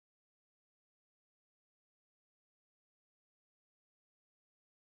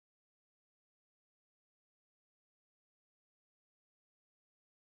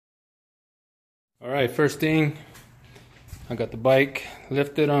Alright, first thing, I got the bike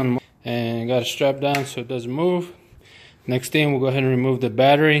lifted on and got it strapped down so it doesn't move. Next thing, we'll go ahead and remove the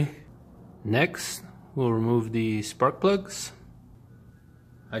battery. Next, we'll remove the spark plugs.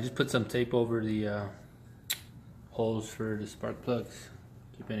 I just put some tape over the holes for the spark plugs.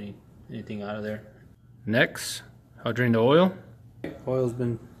 Keep anything out of there. Next, I'll drain the oil. Oil's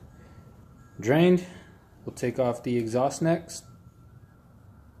been drained. We'll take off the exhaust next.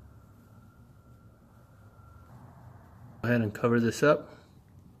 Go ahead and cover this up.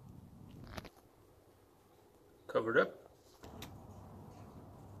 Cover it up.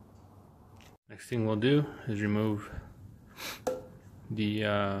 Next thing we'll do is remove the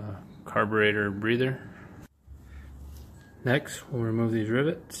carburetor breather. Next, we'll remove these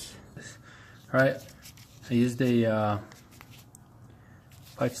rivets. Alright, I used a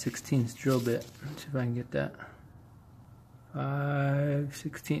 5/16 drill bit. Let's see if I can get that.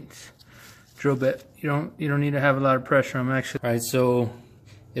 5/16 drill bit. You don't need to have a lot of pressure. I'm actually alright, so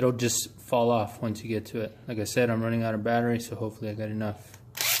it'll just fall off once you get to it. Like I said, I'm running out of battery, so hopefully I got enough.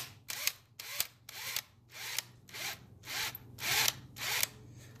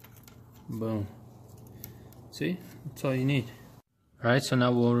 Boom. See? That's all you need. Alright, so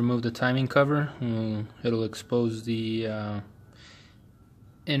now we'll remove the timing cover. It'll expose the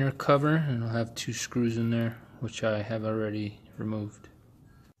inner cover, and it'll have 2 screws in there, which I have already removed.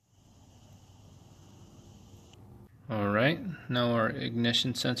 Alright, now our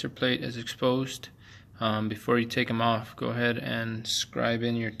ignition sensor plate is exposed. Before you take them off, go ahead and scribe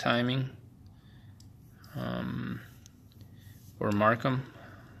in your timing, or mark them.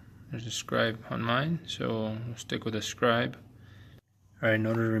 There's a scribe on mine, so we'll stick with a scribe. Alright, in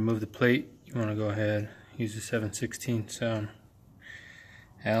order to remove the plate, you want to go ahead, use the 7/16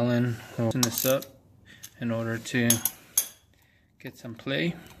 Allen. We'll open this up in order to get some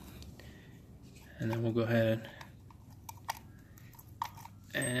play, and then we'll go ahead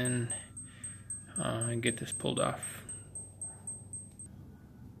and get this pulled off.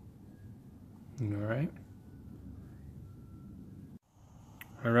 Alright.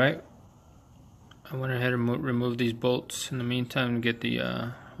 Alright, I went ahead and removed these bolts in the meantime to get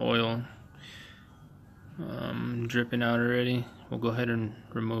the oil dripping out already. We'll go ahead and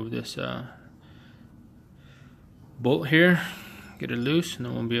remove this bolt here, get it loose, and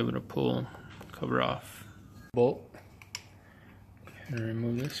then we'll be able to pull the cover off. Bolt, and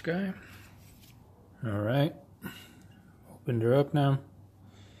remove this guy. Alright, opened her up now.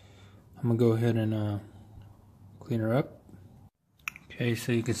 I'm going to go ahead and clean her up. Okay,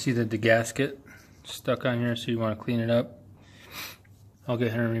 so you can see that the gasket stuck on here, so you want to clean it up. I'll go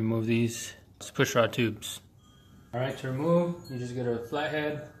ahead and remove these. It's pushrod tubes. Alright, to remove, you just get a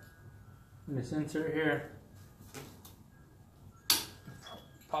flathead and this insert here.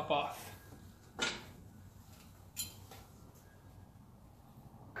 Pop off.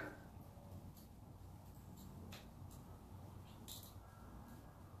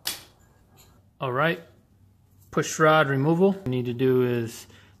 Alright. Push rod removal. What you need to do is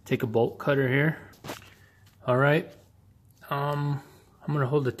take a bolt cutter here. Alright, I'm going to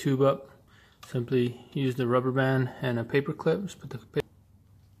hold the tube up. Simply use the rubber band and a paper clip. Just put the paper.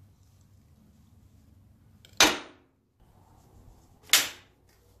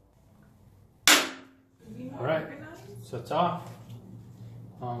 Alright, so it's off.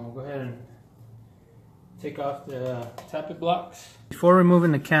 We'll go ahead and take off the tappet blocks. Before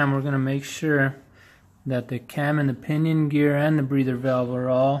removing the cam, we're going to make sure that the cam and the pinion gear and the breather valve are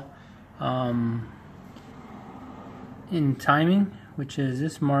all in timing, which is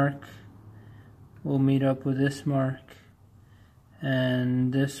this mark will meet up with this mark,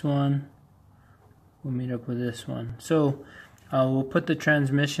 and this one will meet up with this one. So we'll put the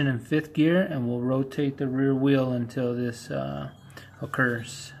transmission in 5th gear, and we'll rotate the rear wheel until this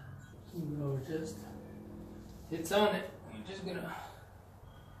occurs. It's on it. We're just gonna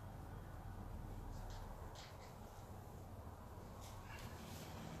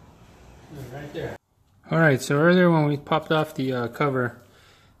right there. Alright, so earlier when we popped off the cover,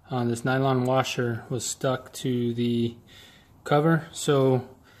 this nylon washer was stuck to the cover. So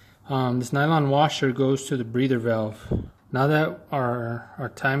this nylon washer goes to the breather valve. Now that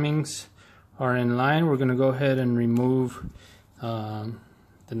our timings are in line, we're going to go ahead and remove the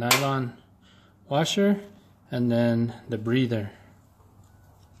nylon washer and then the breather.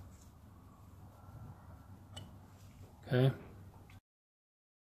 Okay.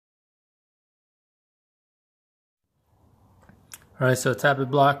 Alright, so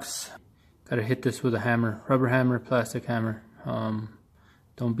tappet blocks, gotta hit this with a hammer, rubber hammer, plastic hammer.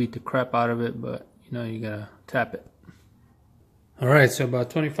 Don't beat the crap out of it, but you know, you gotta tap it. Alright, so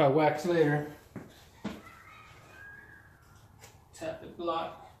about 25 whacks later, tappet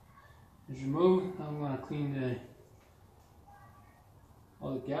block is removed. Now I'm going to clean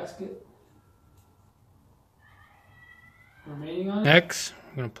all the gasket remaining on it. Next,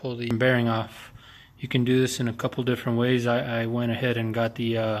 I'm going to pull the bearing off. You can do this in a couple different ways. I went ahead and got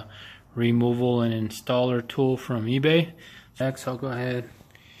the removal and installer tool from eBay. Next, I'll go ahead,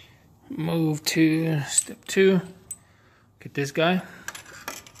 move to step 2. Get this guy,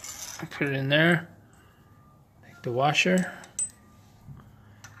 put it in there, take the washer,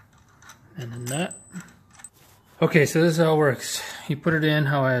 and the nut. Okay, so this is how it works. You put it in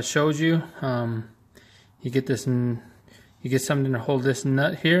how I showed you. You get this, you get something to hold this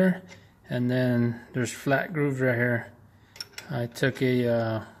nut here, and then there's flat grooves right here. I took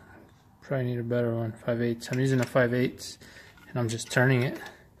a, probably need a better one, 5/8. I'm using a 5/8, and I'm just turning it.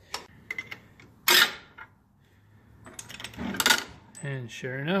 And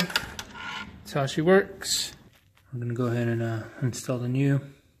sure enough, that's how she works. I'm gonna go ahead and install the new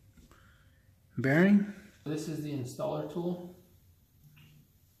bearing. This is the installer tool.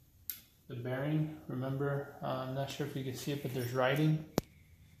 The bearing, remember, I'm not sure if you can see it, but there's writing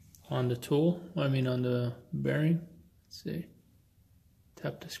on the tool. I mean on the bearing. Let's see.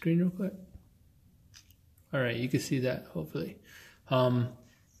 Tap the screen real quick. Alright, you can see that hopefully.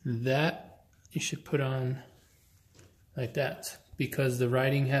 That you should put on like that, because the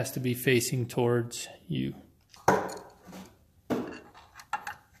writing has to be facing towards you.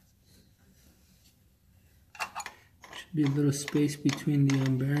 Should be a little space between the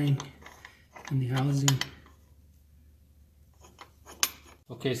bearing and the housing.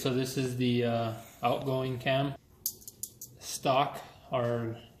 Okay, so this is the outgoing cam. Stock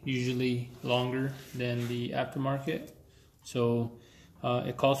are usually longer than the aftermarket, so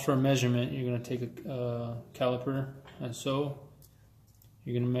it calls for a measurement. You're going to take a caliper, and so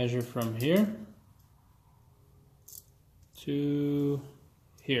you're going to measure from here to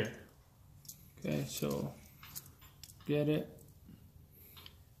here. Okay, so get it.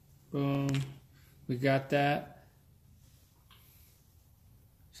 Boom. We got that.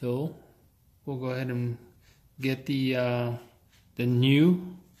 So we'll go ahead and get the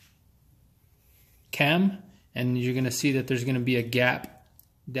new cam, and you're going to see that there's going to be a gap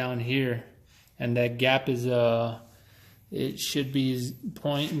down here, and that gap is it should be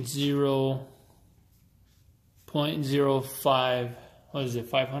 0.05. What is it?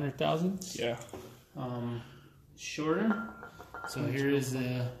 500 thousandths? Yeah. Shorter. So here is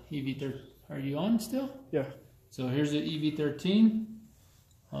the EV13. Are you on still? Yeah. So here's the EV13.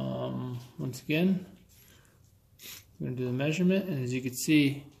 Once again, I'm going to do the measurement, and as you can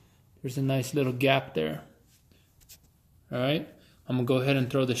see, there's a nice little gap there. Alright, I'm going to go ahead and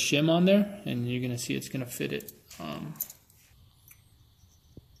throw the shim on there, and you're going to see it's going to fit it.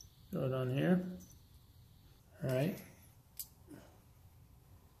 Throw it on here. Alright.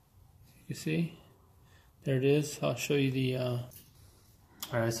 You can see, there it is. I'll show you the...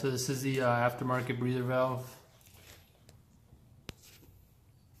 Alright, so this is the aftermarket breather valve.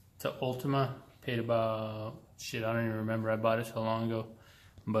 It's an ULTIMA. Paid about, shit, I don't even remember, I bought it so long ago.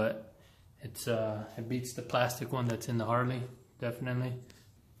 But it's it beats the plastic one that's in the Harley, definitely.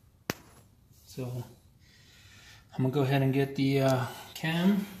 So I'm gonna go ahead and get the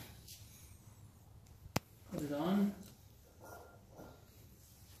cam. Put it on.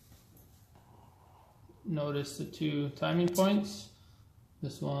 Notice the 2 timing points.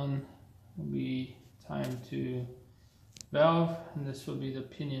 This one will be time to valve, and this will be the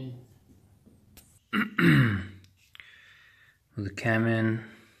pinion. With the cam in,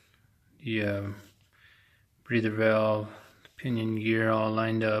 the breather valve, the pinion gear all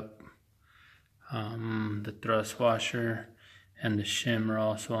lined up, the thrust washer and the shim are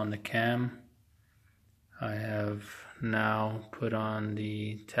also on the cam. I have now put on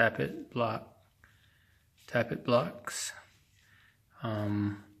the tappet blocks.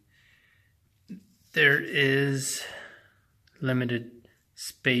 There is limited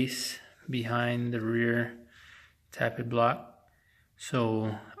space behind the rear tappet block,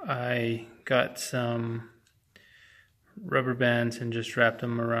 so I got some rubber bands and just wrapped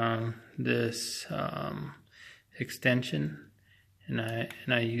them around this extension, and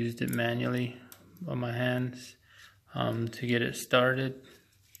I used it manually on my hands to get it started,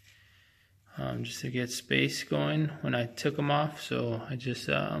 just to get space going when I took them off. So I just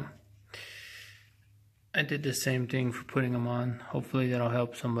I did the same thing for putting them on. Hopefully that'll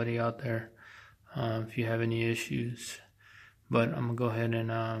help somebody out there if you have any issues. But I'm gonna go ahead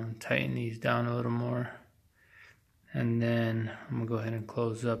and tighten these down a little more, and then I'm gonna go ahead and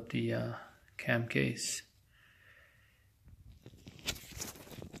close up the cam case.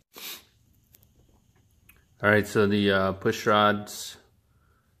 Alright, so the push rods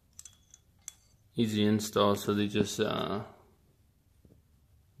easy install, so they just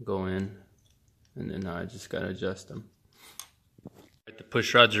go in, and then I just gotta adjust them. The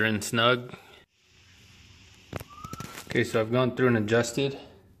push rods are in snug. Okay, so I've gone through and adjusted.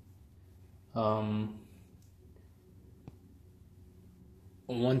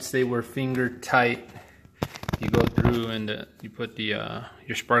 Once they were finger tight, you go through and you put the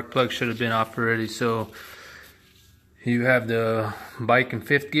your spark plug should have been off already. So you have the bike in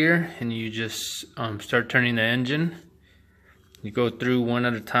 5th gear, and you just start turning the engine. You go through one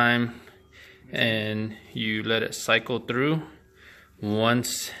at a time, and you let it cycle through.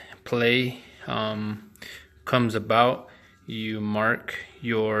 Once play comes about, you mark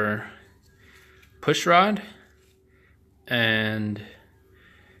your push rod, and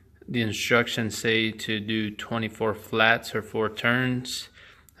the instructions say to do 24 flats or 4 turns.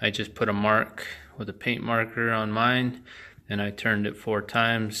 I just put a mark with a paint marker on mine, and I turned it 4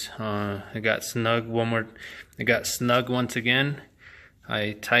 times. It got snug it got snug once again.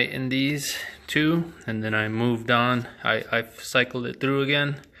 I tightened these 2, and then I moved on. I cycled it through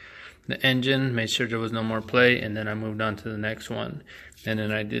again, the engine, made sure there was no more play, and then I moved on to the next one. And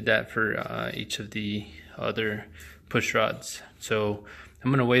then I did that for each of the other push rods. So I'm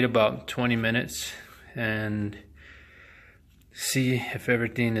gonna wait about 20 minutes and see if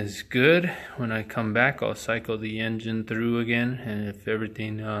everything is good. When I come back, I'll cycle the engine through again, and if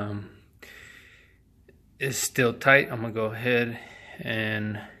everything is still tight, I'm gonna go ahead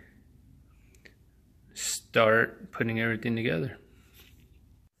and start putting everything together.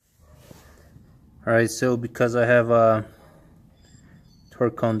 Alright, so because I have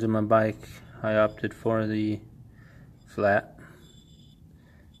torque cones in my bike, I opted for the flat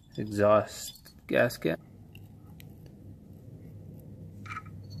exhaust gasket.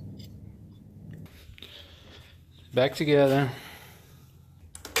 Back together.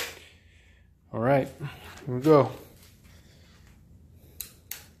 Alright, here we go.